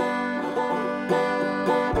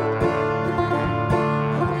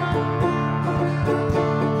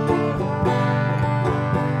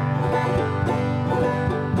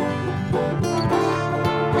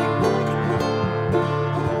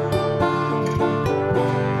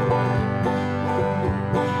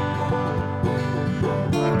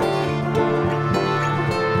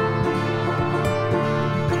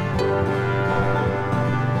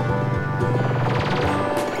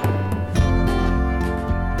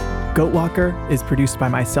 Goatwalker is produced by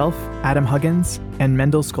myself, Adam Huggins, and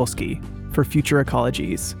Mendel Skolsky for Future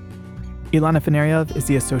Ecologies. Ilana Feneryov is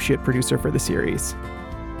the associate producer for the series.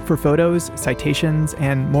 For photos, citations,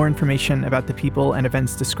 and more information about the people and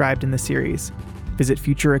events described in the series, visit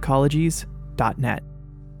futureecologies.net.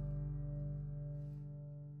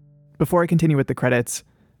 Before I continue with the credits,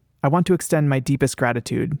 I want to extend my deepest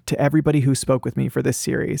gratitude to everybody who spoke with me for this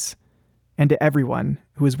series, and to everyone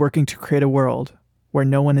who is working to create a world where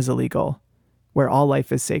no one is illegal, where all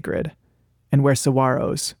life is sacred, and where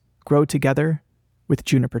saguaros grow together with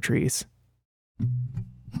juniper trees.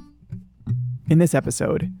 In this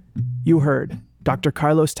episode, you heard Dr.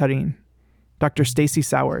 Carlos Tarin, Dr. Stacy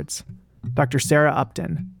Sowards, Dr. Sarah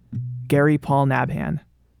Upton, Gary Paul Nabhan,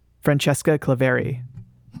 Francesca Claveri,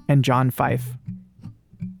 and John Fife.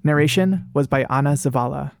 Narration was by Anna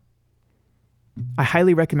Zavala. I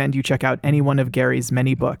highly recommend you check out any one of Gary's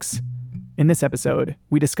many books. In this episode,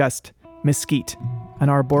 we discussed Mesquite, an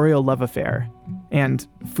arboreal love affair, and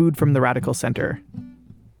Food from the Radical Center.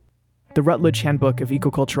 The Rutledge Handbook of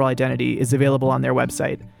Ecocultural Identity is available on their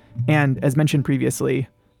website, and as mentioned previously,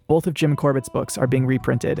 both of Jim Corbett's books are being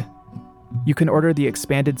reprinted. You can order the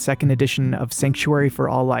expanded second edition of Sanctuary for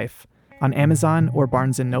All Life on Amazon or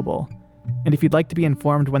Barnes & Noble. And if you'd like to be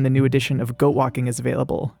informed when the new edition of Goatwalking is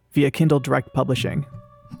available via Kindle Direct Publishing,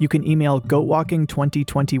 you can email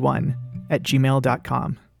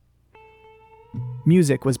goatwalking2021@gmail.com.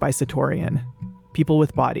 Music was by Satorian, People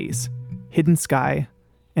with Bodies, Hidden Sky,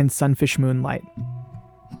 and Sunfish Moonlight.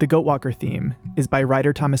 The Goatwalker theme is by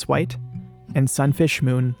Ryder Thomas White and Sunfish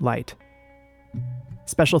Moon Light.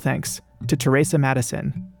 Special thanks to Teresa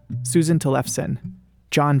Madison, Susan Tillefson,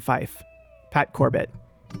 John Fife, Pat Corbett,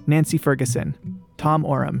 Nancy Ferguson, Tom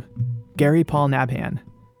Oram, Gary Paul Nabhan,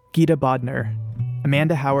 Gita Bodner,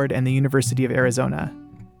 Amanda Howard and the University of Arizona,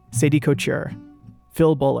 Sadie Couture,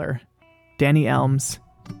 Phil Buller, Danny Elms,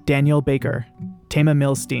 Daniel Baker, Tama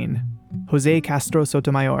Milstein, Jose Castro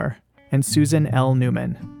Sotomayor, and Susan L.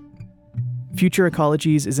 Newman. Future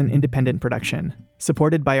Ecologies is an independent production,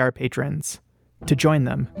 supported by our patrons. To join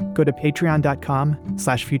them, go to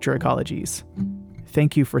patreon.com/futureecologies.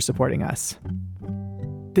 Thank you for supporting us.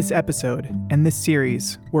 This episode and this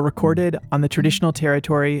series were recorded on the traditional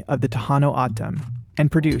territory of the Tohono O'odham and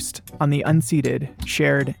produced on the unceded,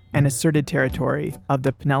 shared, and asserted territory of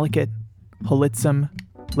the Penelakut, Holitsum,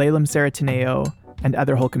 Lalem Saratineo, and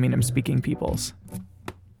other Holcominum-speaking peoples.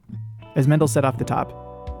 As Mendel said off the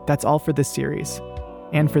top, that's all for this series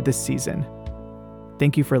and for this season.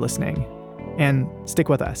 Thank you for listening, and stick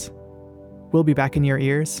with us. We'll be back in your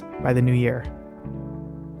ears by the new year.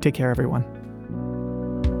 Take care, everyone.